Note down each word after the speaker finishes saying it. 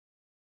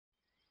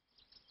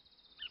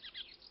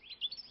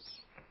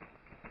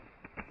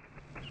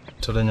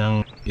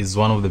Todonyang is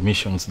one of the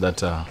missions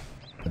that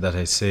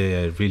I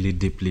say I really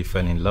deeply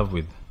fell in love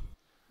with.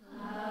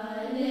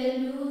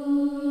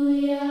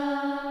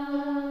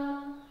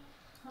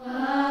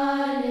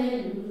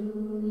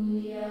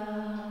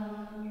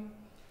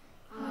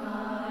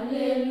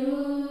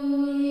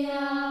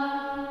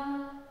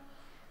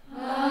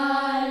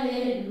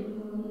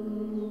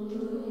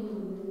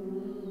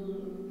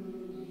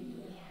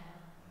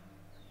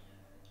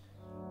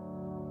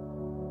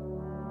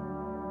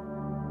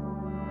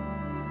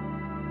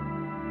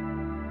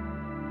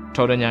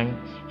 Todonyang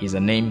is a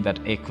name that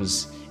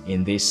echoes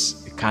in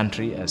this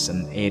country as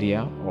an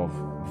area of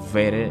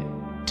very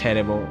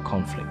terrible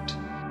conflict.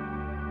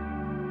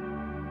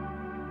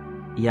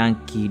 Young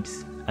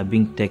kids are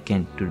being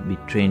taken to be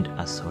trained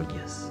as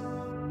soldiers.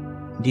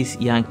 These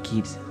young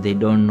kids, they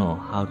don't know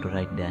how to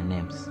write their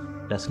names,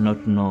 does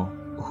not know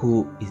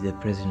who is the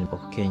president of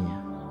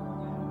Kenya,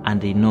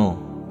 and they know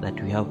that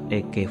we have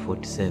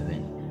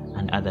AK-47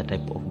 and other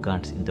type of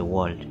guns in the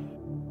world.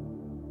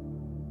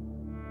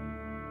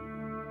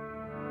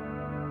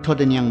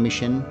 Todonyang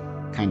mission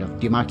kind of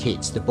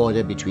demarcates the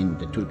border between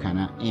the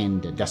Turkana and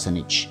the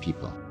Dassanech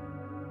people.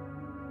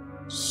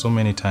 So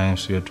many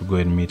times we had to go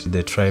and meet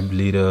the tribe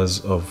leaders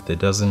of the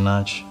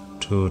Dassanech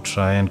to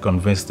try and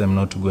convince them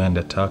not to go and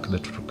attack the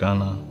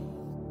Turkana.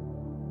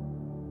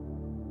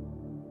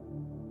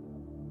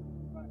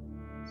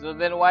 So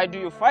then why do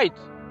you fight?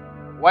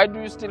 Why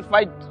do you still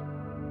fight?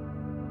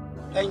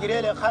 In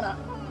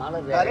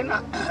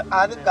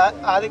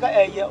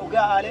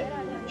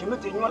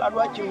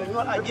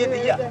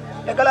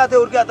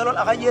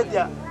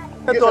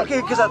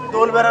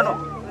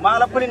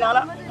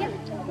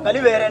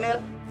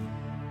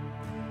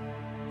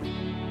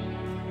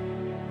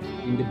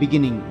the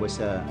beginning was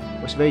a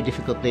very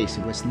difficult place.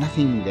 There was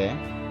nothing there.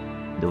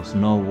 There was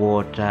no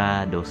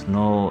water, there was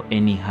no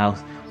any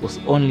house, it was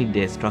only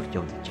the structure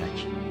of the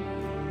church.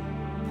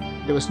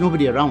 There was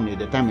nobody around at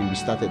the time when we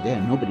started there,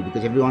 nobody,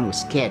 because everyone was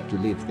scared to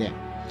live there.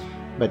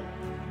 But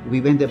we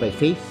went there by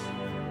faith,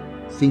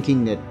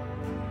 thinking that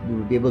we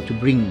would be able to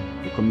bring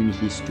the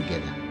communities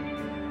together.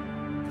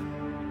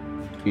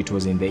 It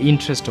was in the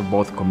interest of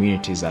both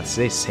communities, as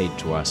they said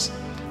to us,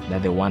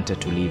 that they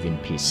wanted to live in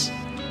peace.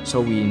 So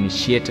we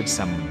initiated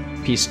some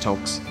peace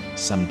talks,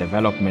 some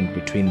development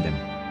between them.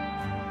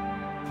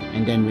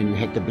 And then when we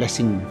had the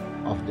blessing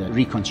of the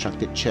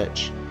reconstructed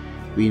church,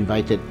 we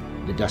invited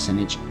the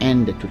Dassanech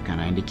and the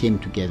Turkana, and they came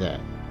together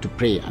to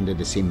pray under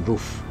the same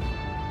roof.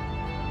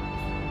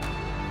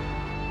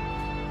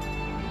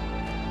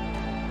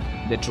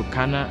 The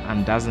Turkana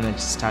and Dassanech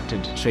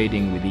started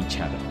trading with each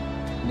other.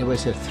 There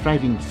was a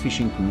thriving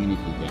fishing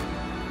community there.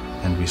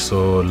 And we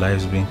saw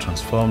lives being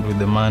transformed with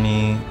the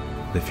money.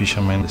 The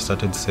fishermen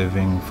started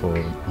saving for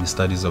the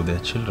studies of their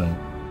children.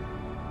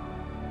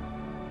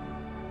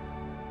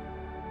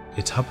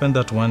 It happened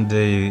that one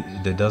day,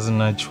 the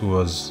Dassanech, who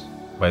was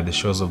by the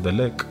shores of the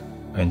lake,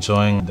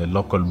 enjoying the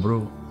local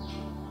brew,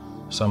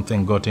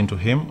 something got into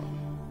him,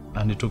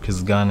 and he took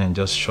his gun and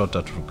just shot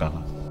at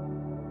Turkana.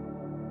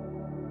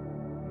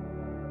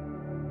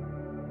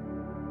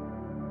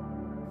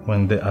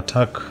 When the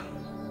attack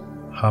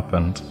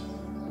happened,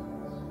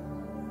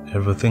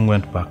 everything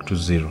went back to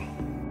zero.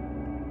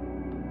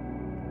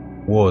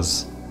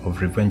 Wars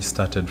of revenge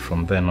started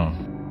from then on.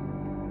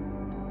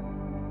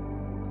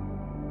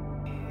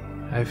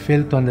 I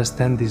fail to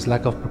understand this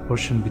lack of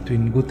proportion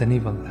between good and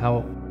evil,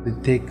 how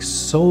it takes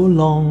so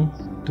long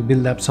to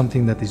build up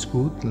something that is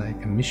good,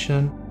 like a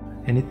mission,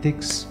 and it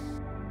takes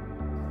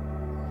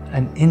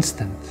an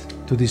instant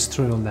to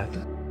destroy all that.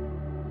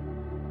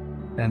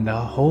 And the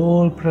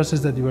whole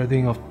process that you are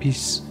doing of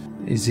peace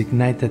is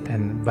ignited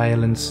and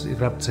violence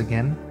erupts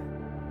again.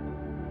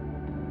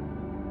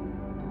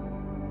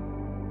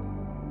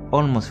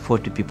 Almost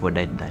 40 people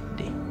died that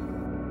day.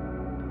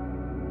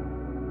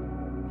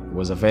 It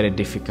was a very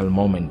difficult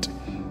moment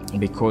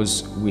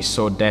because we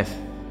saw death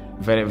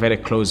very, very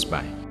close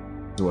by.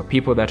 There were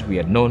people that we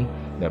had known,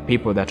 there were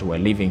people that were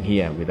living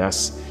here with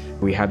us.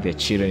 We had their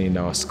children in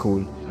our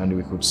school, and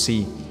we could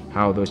see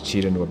how those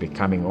children were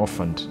becoming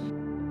orphaned.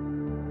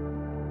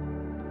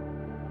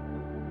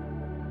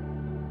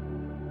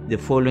 The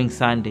following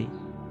Sunday,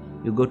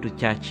 you go to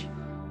church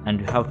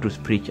and you have to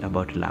preach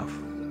about love.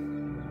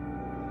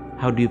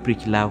 How do you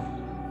preach love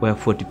where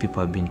 40 people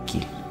have been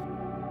killed?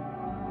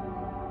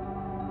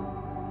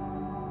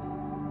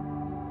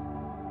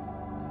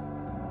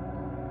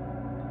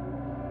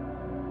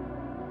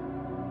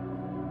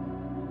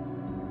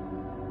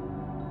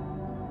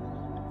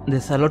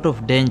 There's a lot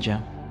of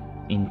danger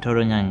in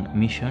Todonyang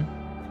mission,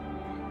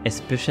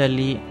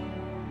 especially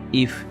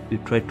if you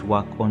try to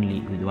work only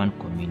with one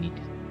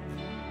community.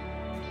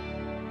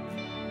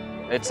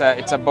 It's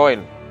a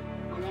boil.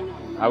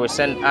 I will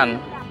send Anne,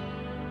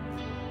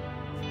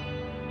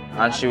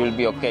 and she will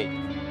be okay.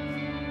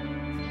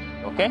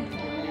 Okay?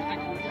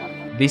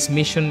 This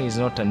mission is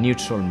not a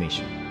neutral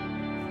mission.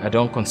 I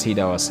don't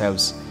consider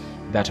ourselves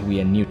that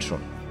we are neutral.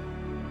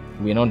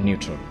 We are not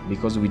neutral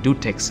because we do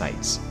take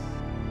sides.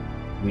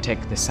 We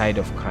take the side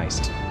of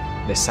Christ,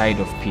 the side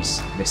of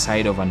peace, the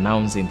side of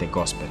announcing the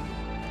gospel.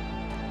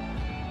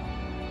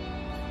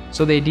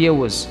 So the idea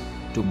was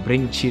to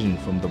bring children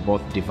from the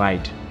both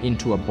divide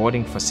into a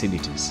boarding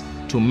facilities,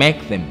 to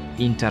make them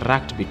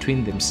interact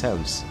between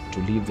themselves,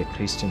 to live the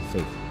Christian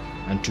faith,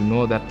 and to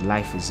know that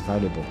life is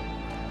valuable.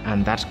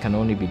 And that can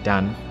only be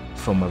done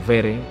from a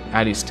very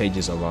early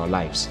stages of our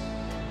lives.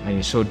 And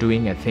in so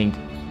doing, I think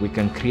we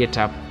can create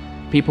up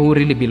people who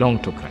really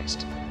belong to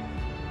Christ.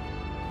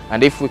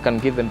 And if we can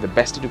give them the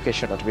best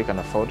education that we can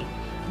afford,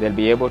 they'll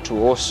be able to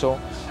also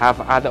have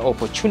other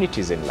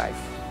opportunities in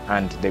life.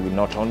 And they will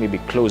not only be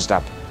closed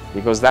up,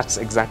 because that's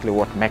exactly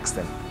what makes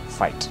them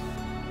fight.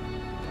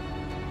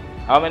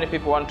 How many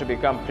people want to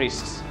become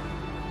priests?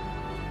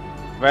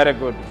 Very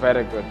good,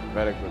 very good,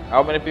 very good.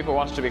 How many people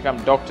want to become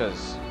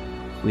doctors?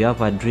 We have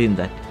a dream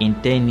that in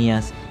 10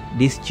 years,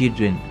 these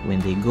children,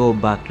 when they go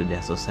back to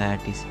their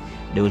societies,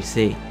 they will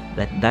say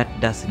that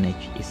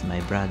Dassanech is my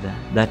brother,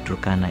 that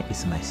Turkana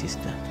is my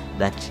sister,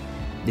 that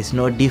there's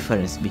no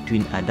difference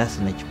between a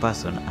Dassanech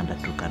person and a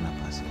Turkana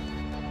person.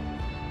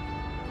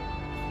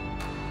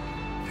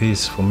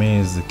 Peace for me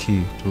is the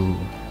key to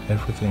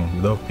everything.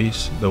 Without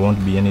peace, there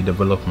won't be any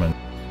development.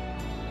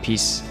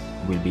 Peace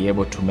will be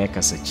able to make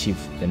us achieve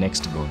the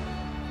next goal,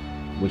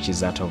 which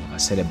is that of a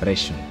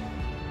celebration.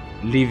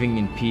 Living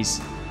in peace,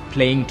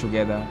 playing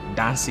together,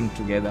 dancing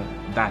together,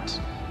 that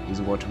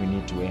is what we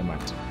need to aim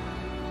at.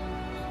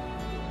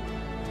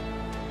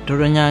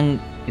 Todonyang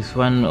is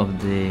one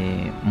of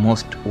the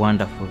most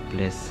wonderful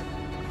places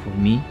for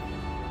me.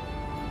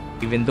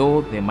 Even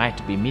though there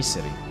might be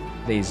misery,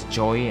 there is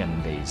joy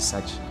and there is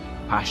such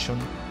passion.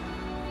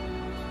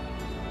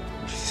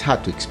 It's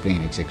hard to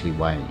explain exactly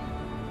why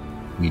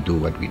we do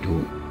what we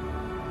do.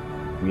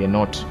 We are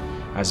not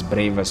as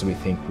brave as we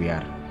think we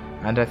are.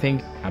 And I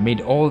think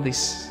amid all this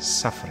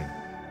suffering,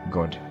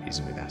 God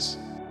is with us.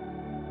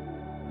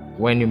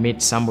 When you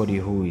meet somebody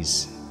who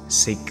is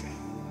sick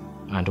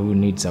and who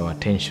needs our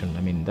attention,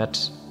 I mean,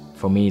 that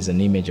for me is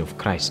an image of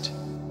Christ.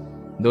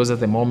 Those are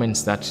the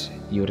moments that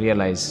you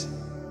realize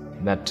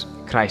that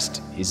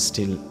Christ is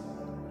still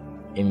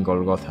in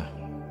Golgotha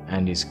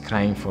and is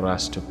crying for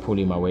us to pull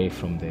him away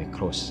from the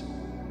cross.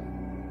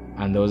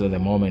 And those are the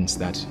moments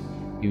that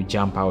you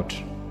jump out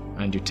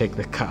and you take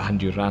the car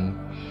and you run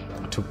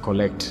to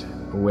collect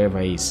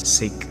whoever is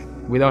sick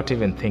without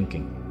even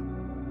thinking.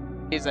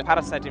 It's a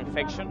parasite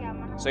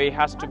infection, so it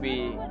has to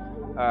be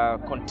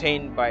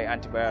contained by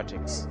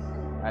antibiotics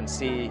and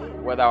see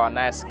whether our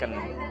nurse can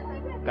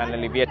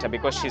alleviate her,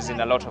 because she's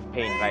in a lot of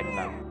pain right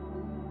now.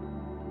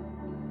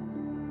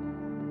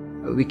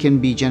 We can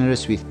be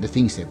generous with the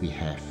things that we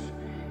have.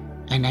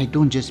 And I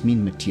don't just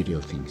mean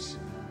material things.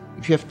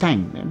 If you have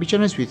time, be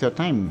generous with your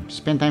time.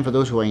 Spend time for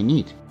those who are in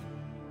need.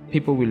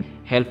 People will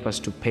help us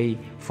to pay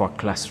for a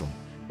classroom.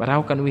 But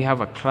how can we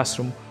have a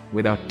classroom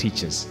without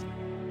teachers?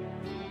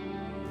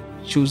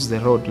 Choose the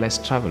road less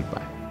traveled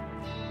by.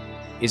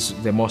 It's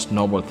the most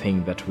noble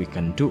thing that we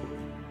can do,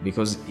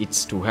 because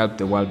it's to help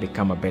the world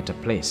become a better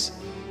place,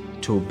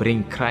 to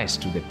bring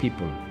Christ to the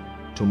people,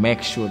 to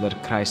make sure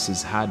that Christ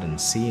is heard and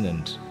seen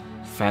and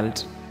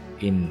felt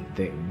in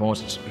the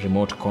most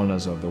remote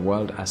corners of the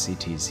world as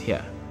it is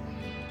here.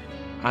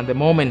 And the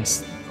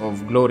moments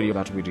of glory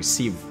that we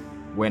receive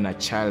when a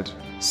child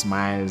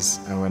smiles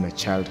and when a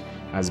child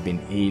has been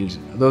healed,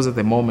 those are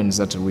the moments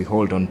that we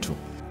hold on to.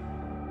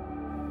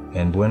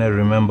 And when I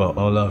remember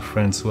all our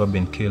friends who have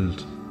been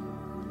killed,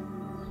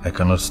 I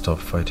cannot stop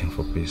fighting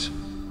for peace.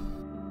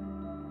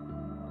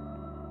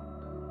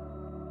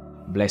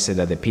 Blessed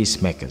are the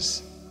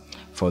peacemakers,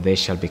 for they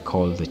shall be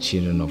called the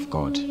children of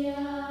God.